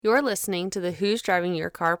You're listening to the Who's Driving Your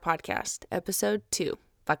Car podcast, episode 2.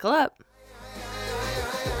 Buckle up.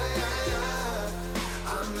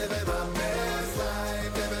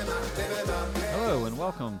 Hello and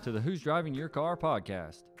welcome to the Who's Driving Your Car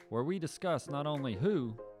podcast, where we discuss not only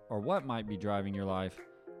who or what might be driving your life,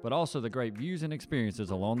 but also the great views and experiences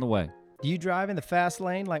along the way. Do you drive in the fast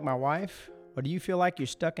lane like my wife, or do you feel like you're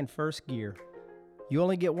stuck in first gear? You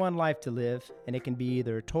only get one life to live, and it can be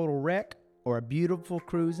either a total wreck or a beautiful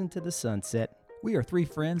cruise into the sunset. We are three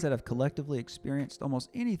friends that have collectively experienced almost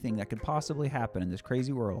anything that could possibly happen in this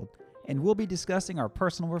crazy world. And we'll be discussing our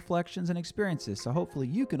personal reflections and experiences, so hopefully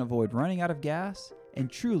you can avoid running out of gas and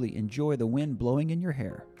truly enjoy the wind blowing in your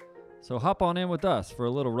hair. So hop on in with us for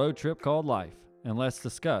a little road trip called life, and let's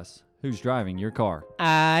discuss who's driving your car.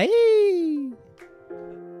 Aye.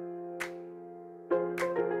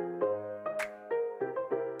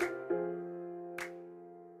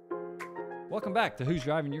 Welcome back to Who's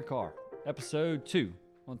Driving Your Car, episode 2.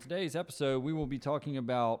 On today's episode, we will be talking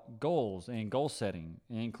about goals and goal setting,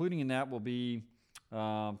 and including in that will be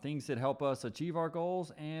things that help us achieve our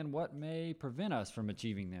goals and what may prevent us from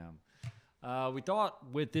achieving them. We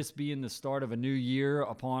thought with this being the start of a new year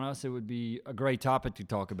upon us, it would be a great topic to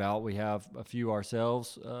talk about. We have a few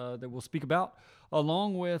ourselves that we'll speak about,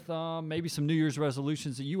 along with maybe some New Year's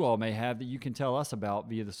resolutions that you all may have that you can tell us about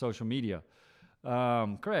via the social media.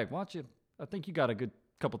 Craig, why don't you... I think you got a good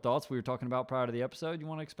couple thoughts we were talking about prior to the episode. You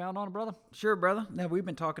want to expound on it, brother? Sure, brother. Now, we've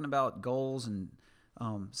been talking about goals and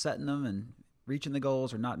setting them and reaching the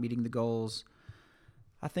goals or not meeting the goals.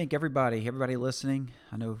 I think everybody listening,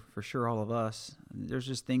 I know for sure all of us, there's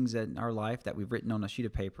just things that in our life that we've written on a sheet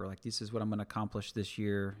of paper, like this is what I'm going to accomplish this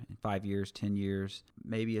year, in 5 years, 10 years.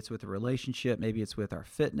 Maybe it's with a relationship, maybe it's with our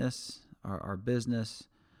fitness, our business.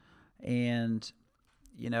 And,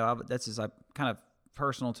 you know, that's as I kind of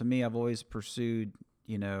personal to me. I've always pursued,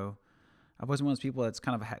 I've always one of those people that's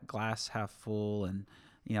kind of glass half full, and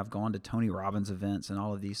I've gone to Tony Robbins events and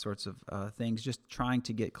all of these sorts of things, just trying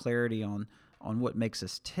to get clarity on what makes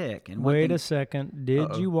us tick. And wait a second,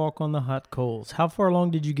 did you walk on the hot coals? How far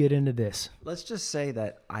along did you get into this? Let's just say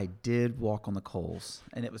that I did walk on the coals,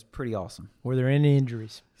 and it was pretty awesome. Were there any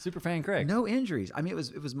injuries? Superfan Craig. No injuries. I mean,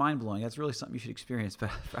 it was mind blowing. That's really something you should experience. But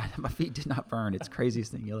my feet did not burn. It's the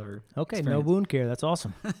craziest thing you'll ever. Okay, experience. no wound care. That's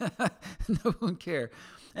awesome. No wound care.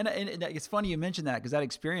 And it's funny you mentioned that, because that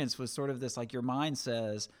experience was sort of this, like, your mind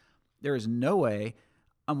says there is no way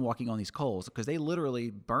I'm walking on these coals, because they literally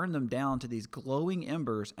burn them down to these glowing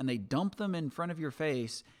embers and they dump them in front of your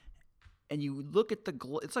face. And you look at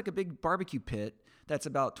it's like a big barbecue pit that's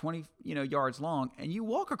about 20 yards long, and you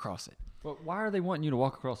walk across it. Well, why are they wanting you to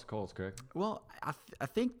walk across the coals, Craig? Well, I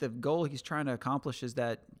think the goal he's trying to accomplish is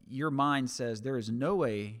that your mind says there is no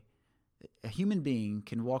way a human being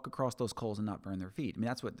can walk across those coals and not burn their feet. I mean,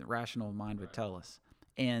 that's what the rational mind would tell us.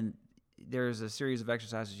 And there's a series of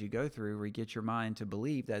exercises you go through where you get your mind to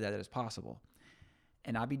believe that is possible.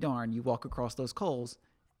 And I'd be darned, you walk across those coals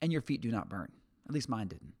and your feet do not burn. At least mine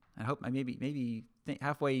didn't. I hope maybe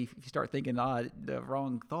halfway, if you start thinking the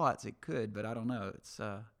wrong thoughts, it could, but I don't know. It's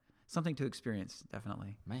something to experience,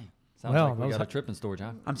 definitely. Man, sounds like we got a trip in storage,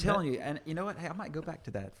 huh? I'm telling you, and you know what? Hey, I might go back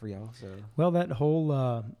to that for y'all. So. Well, that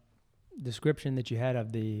whole description that you had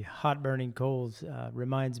of the hot burning coals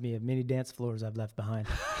reminds me of many dance floors I've left behind.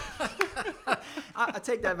 I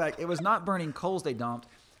take that back. It was not burning coals they dumped.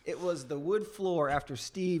 It was the wood floor after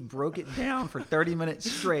Steve broke it down for 30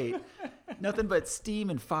 minutes straight. Nothing but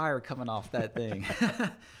steam and fire coming off that thing.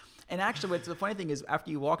 And actually, the funny thing is,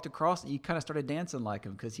 after you walked across it, you kind of started dancing like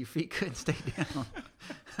him because your feet couldn't stay down.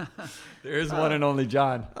 There's one and only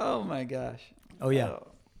John. Oh, my gosh. Oh, yeah.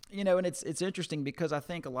 And it's interesting because I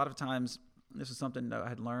think a lot of times, this is something that I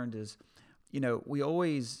had learned is, we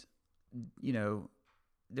always,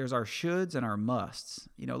 there's our shoulds and our musts.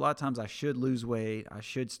 A lot of times I should lose weight. I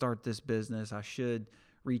should start this business. I should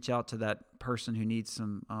reach out to that person who needs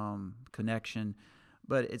some connection.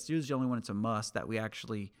 But it's usually only when it's a must that we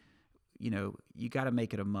actually, you got to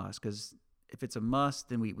make it a must. Because if it's a must,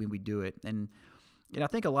 then we do it. And I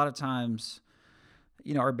think a lot of times,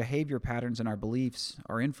 our behavior patterns and our beliefs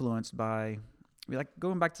are influenced by, like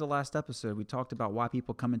going back to the last episode, we talked about why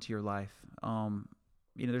people come into your life.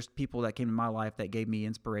 There's people that came in my life that gave me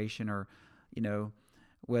inspiration, or,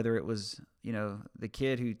 whether it was, the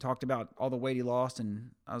kid who talked about all the weight he lost,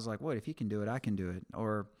 and I was like, what, if he can do it, I can do it.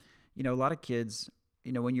 Or, a lot of kids,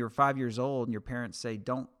 when you're 5 years old and your parents say,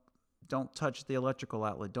 don't touch the electrical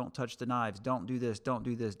outlet, don't touch the knives, don't do this, don't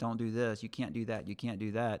do this, don't do this, you can't do that, you can't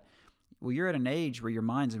do that. Well, you're at an age where your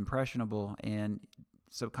mind's impressionable, and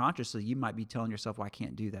subconsciously you might be telling yourself, well, I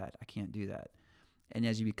can't do that, I can't do that. And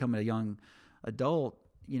as you become a young adult,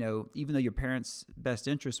 even though your parents' best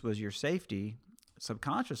interest was your safety,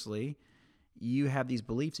 subconsciously, you have these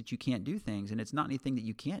beliefs that you can't do things. And it's not anything that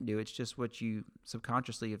you can't do. It's just what you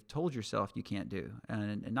subconsciously have told yourself you can't do.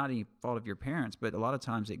 And not any fault of your parents, but a lot of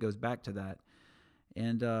times it goes back to that.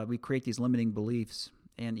 And we create these limiting beliefs.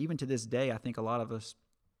 And even to this day, I think a lot of us,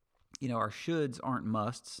 our shoulds aren't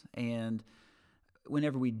musts. And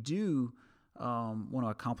whenever we do want to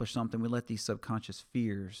accomplish something, we let these subconscious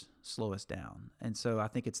fears slow us down. And so I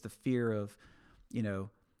think it's the fear of,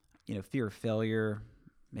 fear of failure.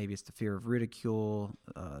 Maybe it's the fear of ridicule,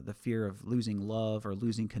 the fear of losing love or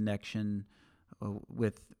losing connection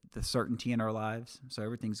with the certainty in our lives. So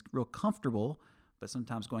everything's real comfortable, but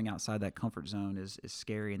sometimes going outside that comfort zone is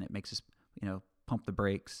scary, and it makes us, pump the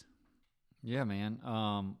brakes. Yeah, man.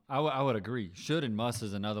 I would agree. Should and must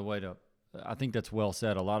is another way to, I think that's well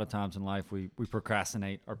said. A lot of times in life, we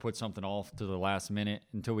procrastinate or put something off to the last minute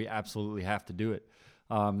until we absolutely have to do it.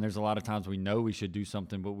 There's a lot of times we know we should do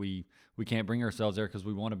something, but we can't bring ourselves there because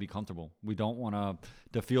we want to be comfortable. We don't want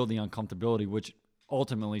to feel the uncomfortability, which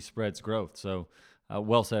ultimately spreads growth. So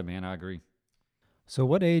well said, man. I agree. So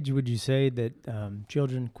what age would you say that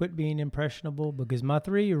children quit being impressionable? Because my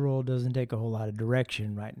 3-year-old doesn't take a whole lot of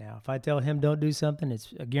direction right now. If I tell him don't do something,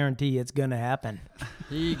 it's a guarantee it's going to happen.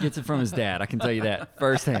 He gets it from his dad. I can tell you that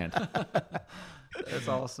firsthand. That's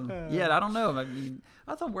awesome. Yeah, I don't know. I mean,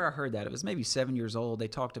 I thought where I heard that, it was maybe 7 years old. They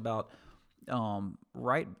talked about,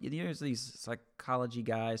 there's these psychology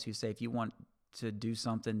guys who say if you want to do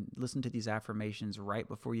something, listen to these affirmations right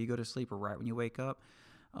before you go to sleep or right when you wake up.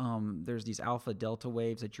 There's these alpha delta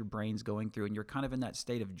waves that your brain's going through, and you're kind of in that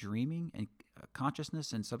state of dreaming and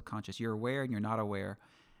consciousness and subconscious. You're aware and you're not aware.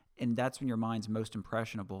 And that's when your mind's most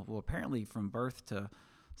impressionable. Well, apparently from birth to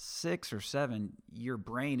 6 or 7, your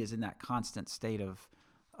brain is in that constant state of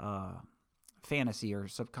fantasy or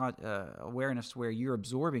awareness where you're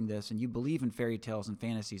absorbing this and you believe in fairy tales and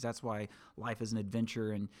fantasies. That's why life is an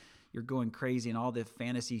adventure and you're going crazy and all the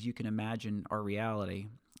fantasies you can imagine are reality.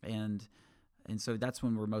 And so that's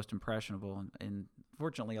when we're most impressionable. And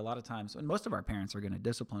fortunately, a lot of times, and most of our parents are going to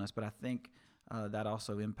discipline us, but I think that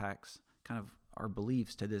also impacts kind of our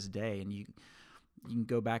beliefs to this day. And you can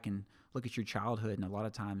go back and look at your childhood, and a lot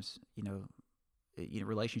of times,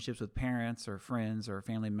 relationships with parents or friends or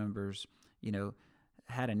family members,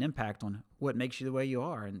 had an impact on what makes you the way you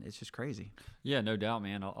are, and it's just crazy. Yeah, no doubt,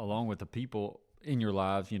 man. Along with the people in your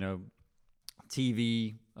lives,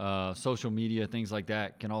 TV, social media, things like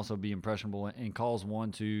that can also be impressionable and cause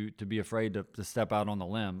one to be afraid to step out on the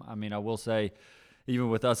limb. I mean, I will say, even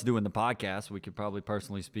with us doing the podcast, we could probably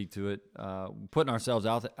personally speak to it, putting ourselves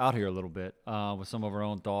out here a little bit with some of our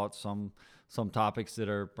own thoughts, some topics that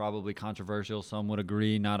are probably controversial. Some would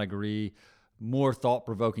agree, not agree, more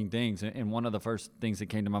thought-provoking things. And one of the first things that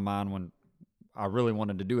came to my mind when I really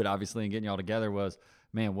wanted to do it, obviously, and getting y'all together was,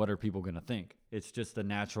 man, what are people going to think? It's just a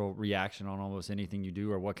natural reaction on almost anything you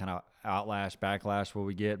do, or what kind of backlash will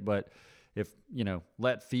we get. But if,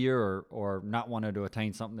 let fear or not wanting to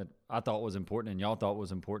attain something that I thought was important and y'all thought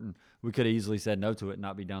was important, we could have easily said no to it and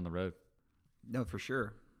not be down the road. No, for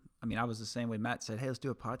sure. I mean, I was the same way. Matt said, hey, let's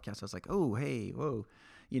do a podcast. I was like, oh, hey, whoa.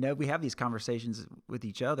 We have these conversations with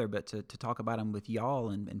each other, but to talk about them with y'all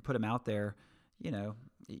and put them out there,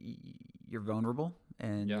 you're vulnerable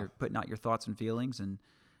and you're putting out your thoughts and feelings. And,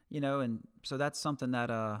 and so that's something that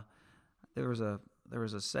there was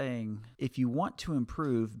a saying, if you want to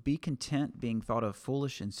improve, be content being thought of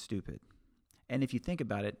foolish and stupid. And if you think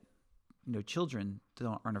about it, children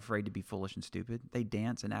aren't afraid to be foolish and stupid. They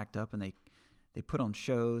dance and act up and they put on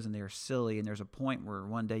shows and they're silly. And there's a point where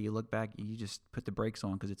one day you look back, you just put the brakes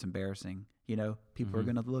on because it's embarrassing. People are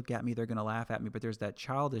going to look at me, they're going to laugh at me, but there's that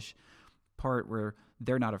childish part where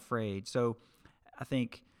they're not afraid. So I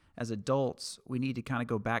think as adults, we need to kind of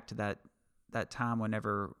go back to that time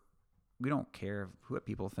whenever we don't care what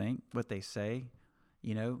people think, what they say.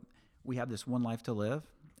 We have this one life to live,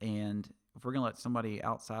 and if we're going to let somebody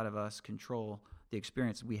outside of us control the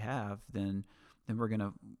experience we have, then we're going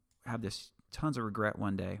to have this tons of regret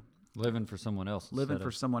one day. Living for someone else.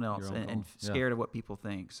 And scared of what people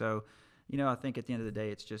think. So, I think at the end of the day,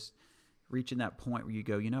 it's just reaching that point where you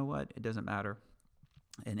go, you know what, it doesn't matter,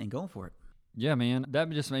 and going for it. Yeah, man, that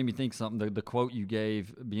just made me think something. The quote you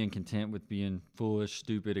gave, being content with being foolish,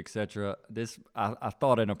 stupid, etc. I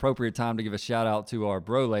thought an appropriate time to give a shout out to our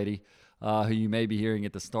bro lady, who you may be hearing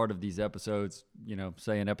at the start of these episodes,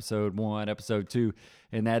 say in episode 1, episode 2,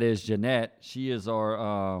 and that is Jeanette. She is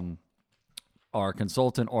our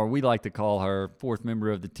consultant, or we like to call her fourth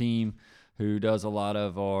member of the team, who does a lot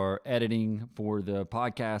of our editing for the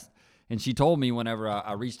podcast. And she told me whenever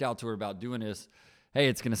I reached out to her about doing this, hey,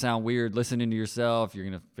 it's going to sound weird listening to yourself. You're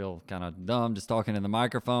going to feel kind of dumb just talking in the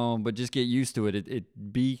microphone, but just get used to it.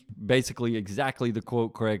 It be basically exactly the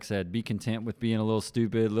quote Craig said, be content with being a little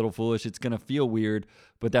stupid, a little foolish. It's going to feel weird,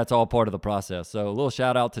 but that's all part of the process. So a little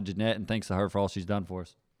shout out to Jeanette, and thanks to her for all she's done for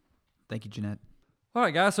us. Thank you, Jeanette. All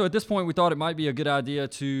right, guys. So at this point, we thought it might be a good idea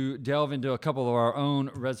to delve into a couple of our own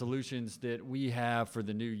resolutions that we have for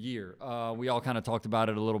the new year. We all kind of talked about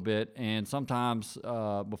it a little bit, and sometimes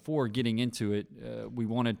before getting into it, we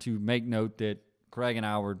wanted to make note that Craig and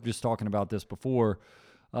I were just talking about this before,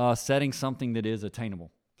 setting something that is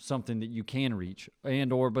attainable, something that you can reach,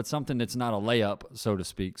 but something that's not a layup, so to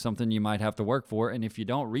speak, something you might have to work for. And if you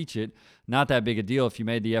don't reach it, not that big a deal. If you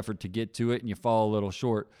made the effort to get to it and you fall a little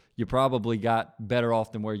short, you probably got better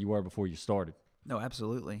off than where you were before you started. No,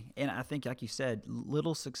 absolutely. And I think, like you said,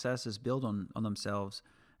 little successes build on themselves.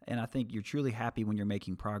 And I think you're truly happy when you're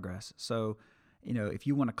making progress. So, if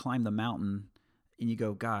you want to climb the mountain and you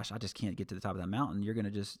go, gosh, I just can't get to the top of that mountain, you're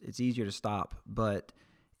going to it's easier to stop. But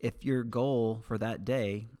if your goal for that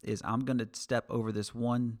day is, I'm going to step over this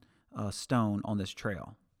one stone on this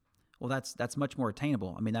trail, well, that's much more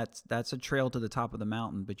attainable. I mean, that's a trail to the top of the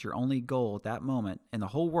mountain, but your only goal at that moment in the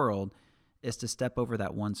whole world is to step over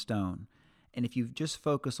that one stone. And if you just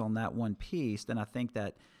focus on that one piece, then I think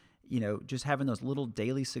that, just having those little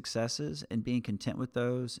daily successes and being content with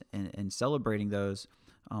those and celebrating those,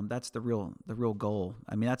 that's the real goal.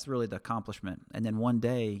 I mean, that's really the accomplishment. And then one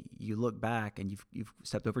day you look back and you've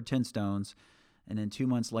stepped over 10 stones, and then 2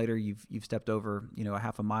 months later you've stepped over, a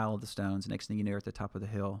half a mile of the stones. Next thing you know, you're at the top of the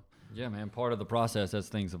hill. Yeah, man, part of the process as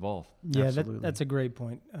things evolve. Yeah, that's a great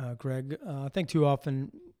point, Craig. I think too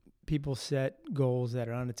often people set goals that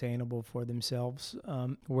are unattainable for themselves,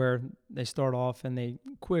 where they start off and they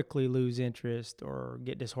quickly lose interest or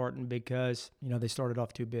get disheartened because, they started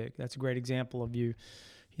off too big. That's a great example of you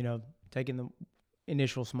taking the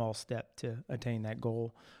initial small step to attain that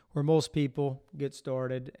goal, where most people get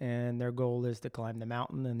started and their goal is to climb the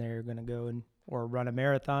mountain, and they're going to go or run a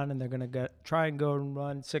marathon, and they're going to try and go and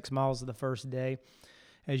run 6 miles the first day.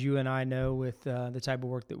 As you and I know, with the type of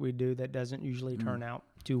work that we do, that doesn't usually turn out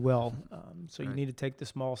too well. So you need to take the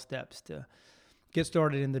small steps to get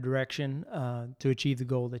started in the direction to achieve the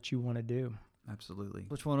goal that you want to do. Absolutely.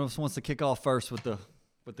 Which one of us wants to kick off first with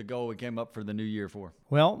the goal we came up for the new year for?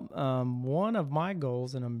 Well, one of my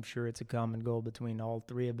goals, and I'm sure it's a common goal between all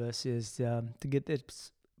three of us, is to get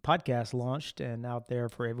this podcast launched and out there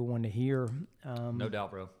for everyone to hear. No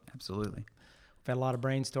doubt, bro. Absolutely. We've had a lot of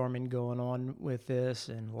brainstorming going on with this,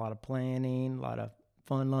 and a lot of planning, a lot of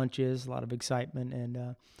fun lunches, a lot of excitement,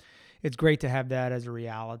 and it's great to have that as a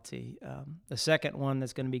reality. The second one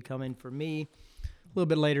that's going to be coming for me a little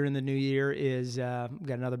bit later in the new year is we've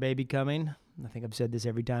got another baby coming. I think I've said this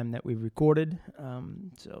every time that we've recorded.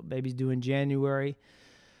 So baby's due in January.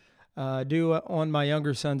 Due on my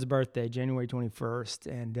younger son's birthday, January 21st.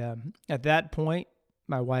 And at that point,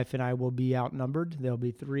 my wife and I will be outnumbered. There'll be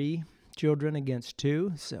 3 children against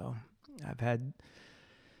 2. So I've had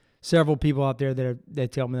several people out there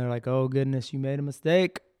that tell me, they're like, oh, goodness, you made a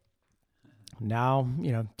mistake. Now,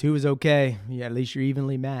 2 is okay. Yeah, at least you're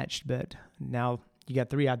evenly matched. But now you got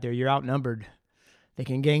 3 out there. You're outnumbered. They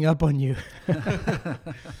can gang up on you.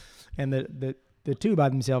 And the 2 by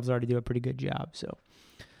themselves already do a pretty good job. So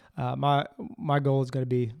my goal is going to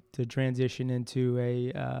be to transition into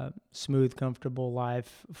a smooth, comfortable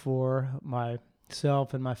life for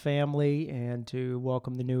myself and my family, and to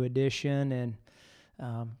welcome the new addition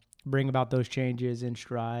and bring about those changes in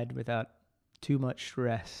stride without too much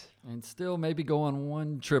stress. And still maybe go on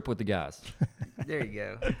one trip with the guys. There you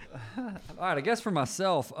go. All right, I guess for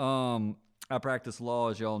myself, I practice law,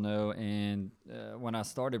 as y'all know, and when I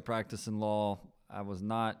started practicing law, I was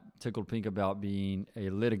not tickled pink about being a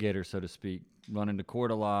litigator, so to speak, running to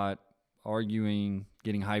court a lot, arguing,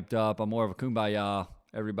 getting hyped up. I'm more of a kumbaya,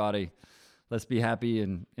 everybody, let's be happy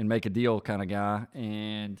and make a deal kind of guy.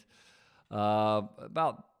 And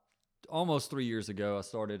about almost 3 years ago, I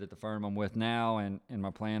started at the firm I'm with now, and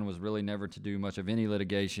my plan was really never to do much of any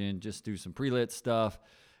litigation, just do some pre-lit stuff.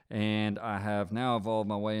 And I have now evolved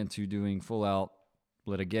my way into doing full-out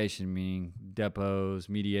litigation, meaning depots,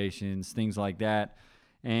 mediations, things like that.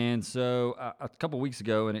 And so a couple weeks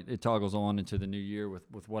ago, and it toggles on into the new year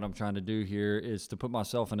with what I'm trying to do here, is to put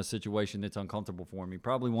myself in a situation that's uncomfortable for me.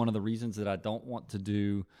 Probably one of the reasons that I don't want to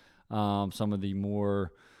do some of the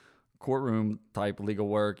more courtroom type legal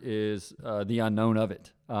work is the unknown of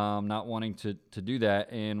it, not wanting to do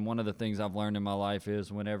that. And one of the things I've learned in my life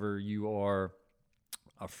is whenever you are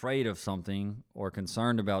afraid of something or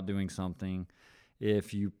concerned about doing something,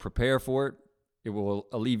 if you prepare for it it will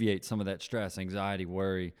alleviate some of that stress, anxiety,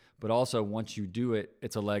 worry. But also once you do it,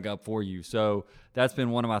 it's a leg up for you. So that's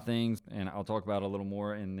been one of my things, and I'll talk about it a little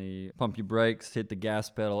more in the Pump Your Brakes, Hit the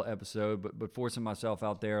Gas Pedal episode, but forcing myself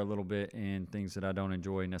out there a little bit in things that I don't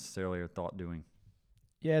enjoy necessarily or thought doing.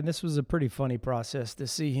 Yeah, and this was a pretty funny process to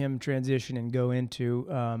see him transition and go into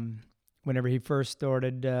whenever he first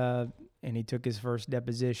started and he took his first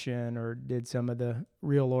deposition or did some of the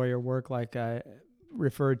real lawyer work like I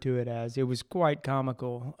referred to it as. It was quite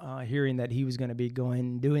comical hearing that he was going to be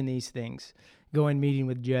going doing these things, going meeting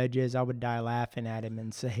with judges. I would die laughing at him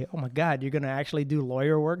and say, oh my God, you're going to actually do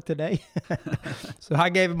lawyer work today? So I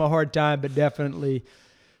gave him a hard time, but definitely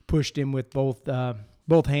pushed him with both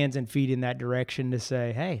hands and feet in that direction to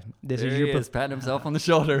say, hey, this is your patting himself on the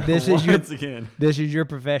shoulder. This is your again. This is your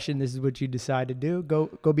profession. This is what you decide to do. Go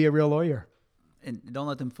be a real lawyer. And don't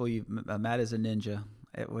let them fool you. Matt is a ninja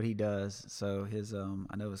at what he does. So his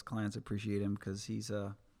I know his clients appreciate him because he's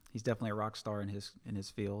definitely a rock star in his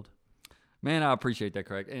field. Man, I appreciate that,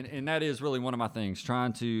 Craig. And that is really one of my things,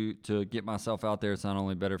 trying to get myself out there. It's not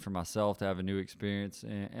only better for myself to have a new experience,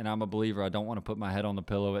 and I'm a believer. I don't want to put my head on the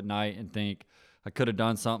pillow at night and think I could have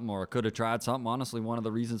done something or I could have tried something. Honestly, one of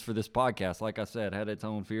the reasons for this podcast, like I said, had its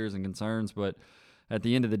own fears and concerns, but at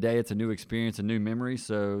the end of the day, it's a new experience, a new memory.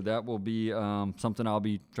 So that will be something I'll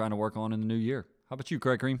be trying to work on in the new year. How about you,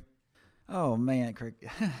 Craig Cream? Oh man, Craig.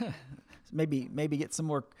 maybe get some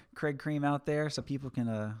more Craig Cream out there so people can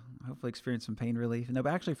hopefully experience some pain relief. No,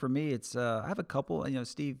 but actually for me, it's I have a couple.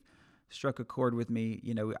 Steve struck a chord with me.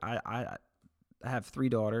 I have 3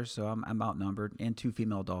 daughters, so I'm outnumbered, and 2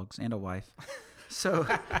 female dogs and a wife. So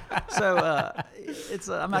it's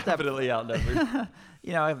I'm not definitely outnumbered.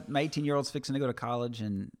 I have my 18-year-old's fixing to go to college,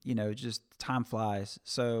 and just time flies.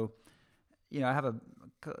 So I have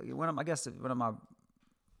one of my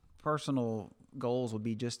personal goals would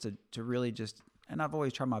be just to really just, and I've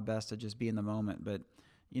always tried my best to just be in the moment, but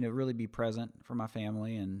really be present for my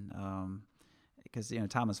family, and because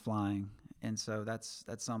time is flying, and so that's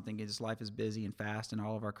something. Just life is busy and fast, and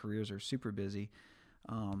all of our careers are super busy.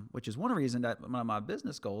 Which is one reason that one of my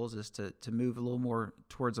business goals is to move a little more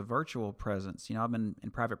towards a virtual presence. I've been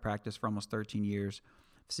in private practice for almost 13 years,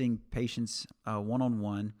 seeing patients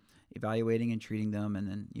one-on-one, evaluating and treating them, and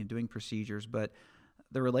then doing procedures. But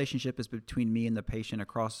the relationship is between me and the patient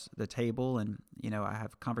across the table, and I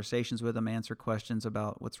have conversations with them, answer questions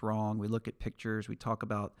about what's wrong. We look at pictures, we talk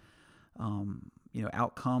about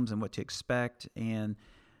outcomes and what to expect, and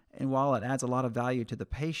while it adds a lot of value to the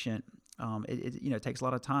patient, it takes a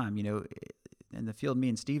lot of time. In the field me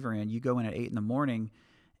and Steve are in, you go in at 8 a.m.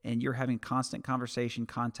 and you're having constant conversation,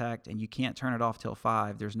 contact, and you can't turn it off till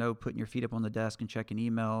 5. There's no putting your feet up on the desk and checking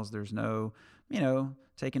emails. There's no,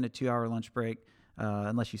 taking a 2-hour lunch break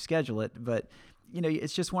unless you schedule it. But,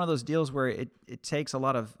 it's just one of those deals where it takes a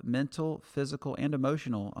lot of mental, physical, and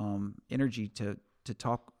emotional energy to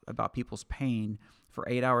talk about people's pain for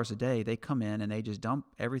 8 hours a day. They come in and they just dump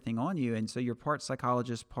everything on you. And so you're part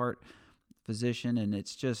psychologist, part physician, and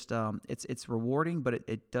it's just it's rewarding, but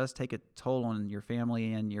it does take a toll on your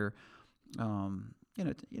family and your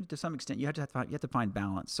to some extent you have to find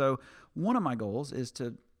balance. So one of my goals is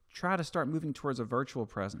to try to start moving towards a virtual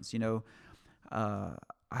presence. I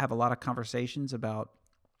have a lot of conversations about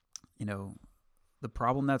the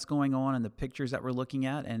problem that's going on and the pictures that we're looking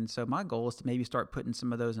at, and so my goal is to maybe start putting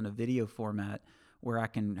some of those in a video format where I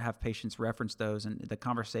can have patients reference those, and the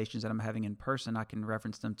conversations that I'm having in person, I can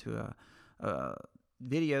reference them to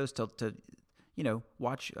videos to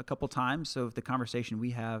watch a couple times. So if the conversation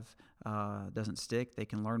we have doesn't stick, they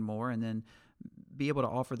can learn more, and then be able to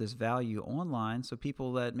offer this value online. So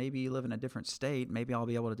people that maybe live in a different state, maybe I'll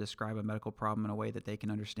be able to describe a medical problem in a way that they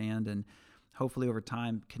can understand, and hopefully over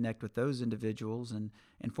time connect with those individuals and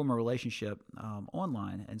form a relationship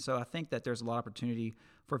online. And so I think that there's a lot of opportunity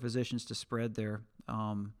for physicians to spread their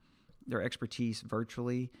expertise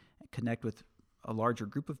virtually, connect with a larger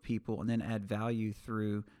group of people, and then add value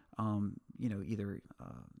through either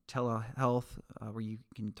telehealth, where you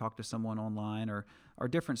can talk to someone online, or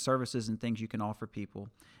different services and things you can offer people.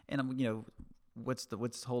 And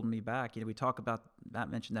what's holding me back? We talk about, Matt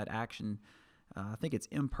mentioned that action. I think it's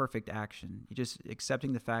imperfect action. You just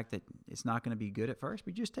accepting the fact that it's not going to be good at first,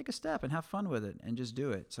 but you just take a step and have fun with it and just do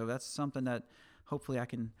it. So that's something that hopefully I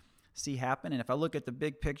can see happen. And if I look at the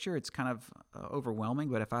big picture, it's kind of overwhelming.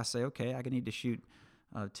 But if I say, okay, I need to shoot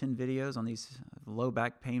 10 videos on these low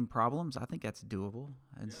back pain problems, I think that's doable.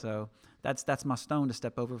 And so that's my stone to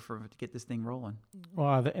step over to get this thing rolling.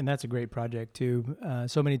 Well, and that's a great project too.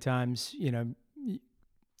 So many times,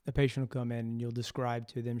 the patient will come in and you'll describe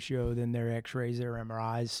to them, show them their x-rays, their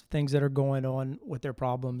MRIs, things that are going on with their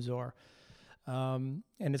problems, or and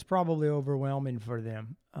it's probably overwhelming for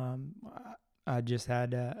them. I just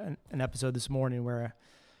had an episode this morning where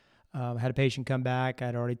I had a patient come back.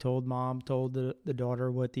 I'd already told the daughter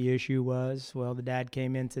what the issue was. Well, the dad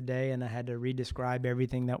came in today, and I had to re-describe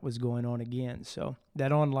everything that was going on again. So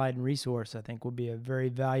that online resource, I think, will be a very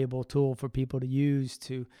valuable tool for people to use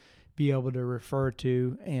to be able to refer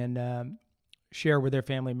to and share with their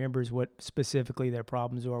family members what specifically their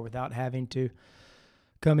problems are without having to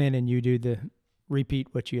come in and repeat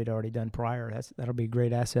what you had already done prior. That'll be a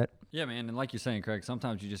great asset. Yeah, man. And like you're saying, Craig,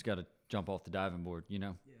 sometimes you just got to jump off the diving board,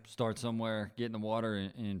 start somewhere, get in the water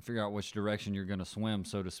and figure out which direction you're going to swim,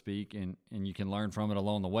 so to speak. And you can learn from it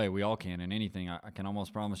along the way. We all can in anything. I can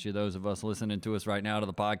almost promise you, those of us listening to us right now to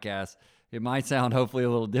the podcast, it might sound hopefully a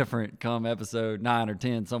little different come episode 9 or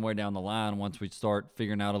 10, somewhere down the line, once we start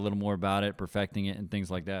figuring out a little more about it, perfecting it and things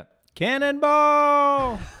like that.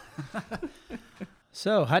 Cannonball!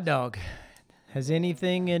 So, Hot Dog, has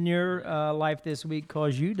anything in your life this week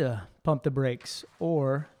caused you to pump the brakes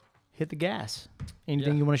or hit the gas?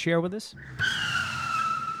 Anything you want to share with us?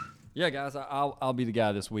 Yeah, guys, I'll be the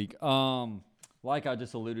guy this week. Like I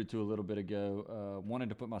just alluded to a little bit ago, wanted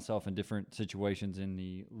to put myself in different situations in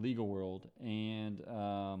the legal world, and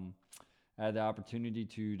I had the opportunity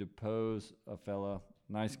to depose a fella,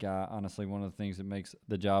 nice guy, honestly, one of the things that makes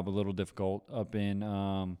the job a little difficult up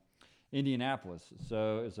in Indianapolis.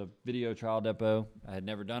 So it's a video trial depot. I had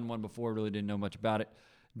never done one before, really didn't know much about it.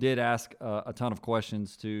 Did ask a ton of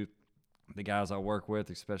questions to the guys I work with,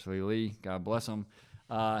 especially Lee, God bless him.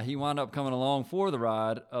 He wound up coming along for the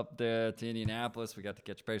ride up there to Indianapolis. We got to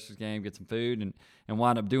catch a Pacers game, get some food, and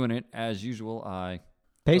wind up doing it. As usual,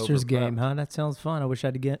 Pacers game, huh? That sounds fun. I wish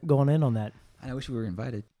I'd get going in on that. I wish we were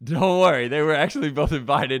invited. Don't worry. They were actually both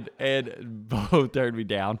invited and both turned me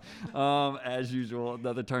down. As usual,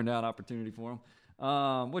 another turn down opportunity for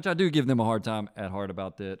them, which I do give them a hard time at heart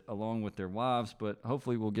about that, along with their wives. But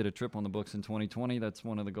hopefully we'll get a trip on the books in 2020. That's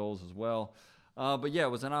one of the goals as well. But yeah,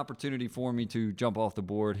 it was an opportunity for me to jump off the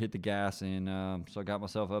board, hit the gas, and so I got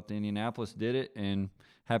myself up to Indianapolis, did it, and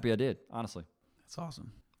happy I did, honestly. That's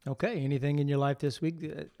awesome. Okay, anything in your life this week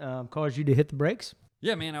that caused you to hit the brakes?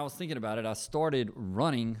 Yeah, man, I was thinking about it. I started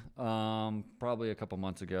running probably a couple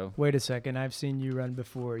months ago. Wait a second. I've seen you run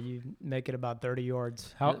before. You make it about 30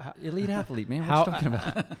 yards. How elite athlete, man. What you talking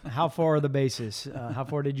about? How far are the bases? How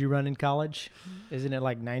far did you run in college? Isn't it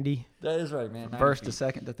like 90? That is right, man. First to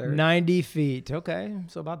second to third. 90 feet. Okay,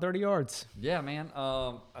 so about 30 yards. Yeah, man.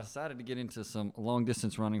 I decided to get into some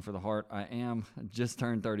long-distance running for the heart. I am just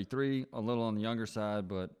turned 33, a little on the younger side,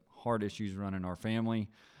 but heart issues running our family.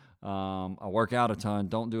 I work out a ton,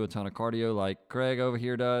 don't do a ton of cardio like Craig over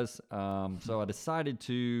here does. So I decided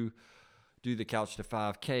to do the Couch to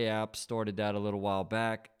 5K app, started that a little while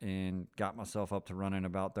back, and got myself up to running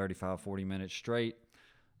about 35, 40 minutes straight.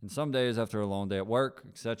 And some days after a long day at work,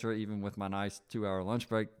 etc., even with my nice 2-hour lunch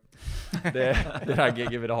break that I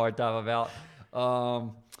give it a hard time about,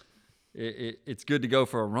 it's good to go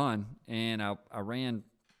for a run. And I ran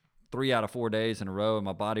 3 out of 4 days in a row, and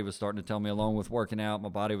my body was starting to tell me, along with working out, my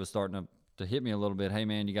body was starting to hit me a little bit. Hey,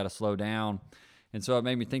 man, you got to slow down. And so it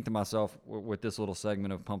made me think to myself with this little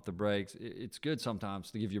segment of Pump the Brakes, it's good sometimes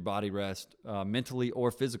to give your body rest, mentally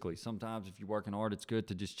or physically. Sometimes if you're working hard, it's good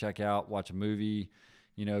to just check out, watch a movie,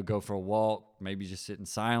 go for a walk, maybe just sit in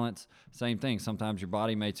silence. Same thing. Sometimes your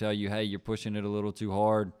body may tell you, hey, you're pushing it a little too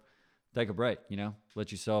hard. Take a break,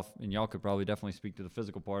 let yourself, and y'all could probably definitely speak to the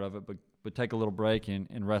physical part of it, but take a little break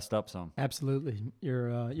and rest up some. Absolutely.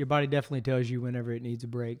 Your body definitely tells you whenever it needs a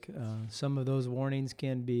break. Some of those warnings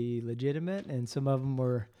can be legitimate, and some of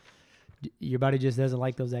them your body just doesn't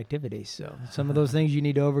like those activities. So some of those things you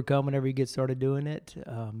need to overcome whenever you get started doing it.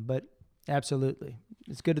 But absolutely,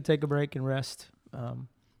 it's good to take a break and rest.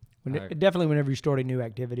 Definitely whenever you're starting new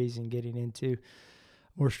activities and getting into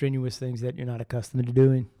more strenuous things that you're not accustomed to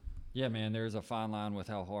doing. Yeah, man, there's a fine line with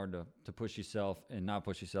how hard to push yourself and not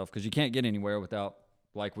push yourself, because you can't get anywhere without,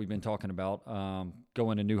 like we've been talking about,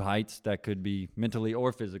 going to new heights that could be mentally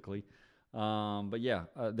or physically. But yeah,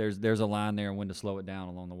 there's a line there and when to slow it down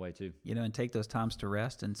along the way too. And take those times to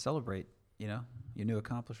rest and celebrate, your new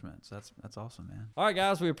accomplishments. That's awesome, man. All right,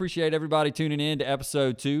 guys, we appreciate everybody tuning in to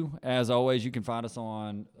episode 2. As always, you can find us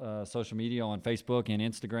on social media on Facebook and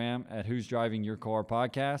Instagram at Who's Driving Your Car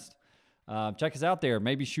Podcast. Check us out there.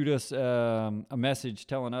 Maybe shoot us a message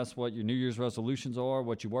telling us what your New Year's resolutions are,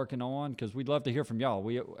 what you're working on, because we'd love to hear from y'all.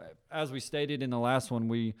 As we stated in the last one,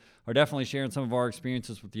 we are definitely sharing some of our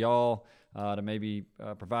experiences with y'all to maybe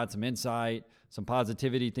provide some insight, some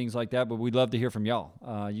positivity, things like that. But we'd love to hear from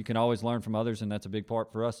y'all. You can always learn from others, and that's a big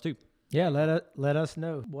part for us too. Yeah, let us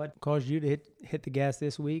know what caused you to hit the gas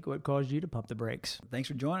this week, what caused you to pump the brakes. Thanks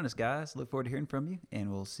for joining us, guys. Look forward to hearing from you,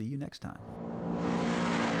 and we'll see you next time.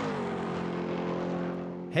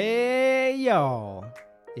 Hey, y'all.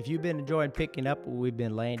 If you've been enjoying picking up what we've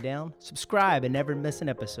been laying down, subscribe and never miss an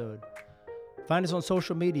episode. Find us on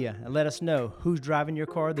social media and let us know who's driving your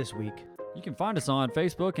car this week. You can find us on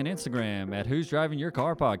Facebook and Instagram at Who's Driving Your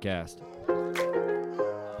Car Podcast.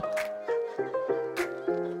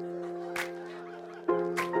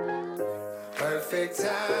 Perfect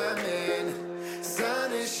timing,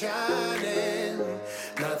 sun is shining,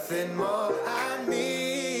 nothing more I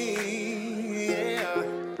need, yeah.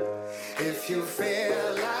 If you feel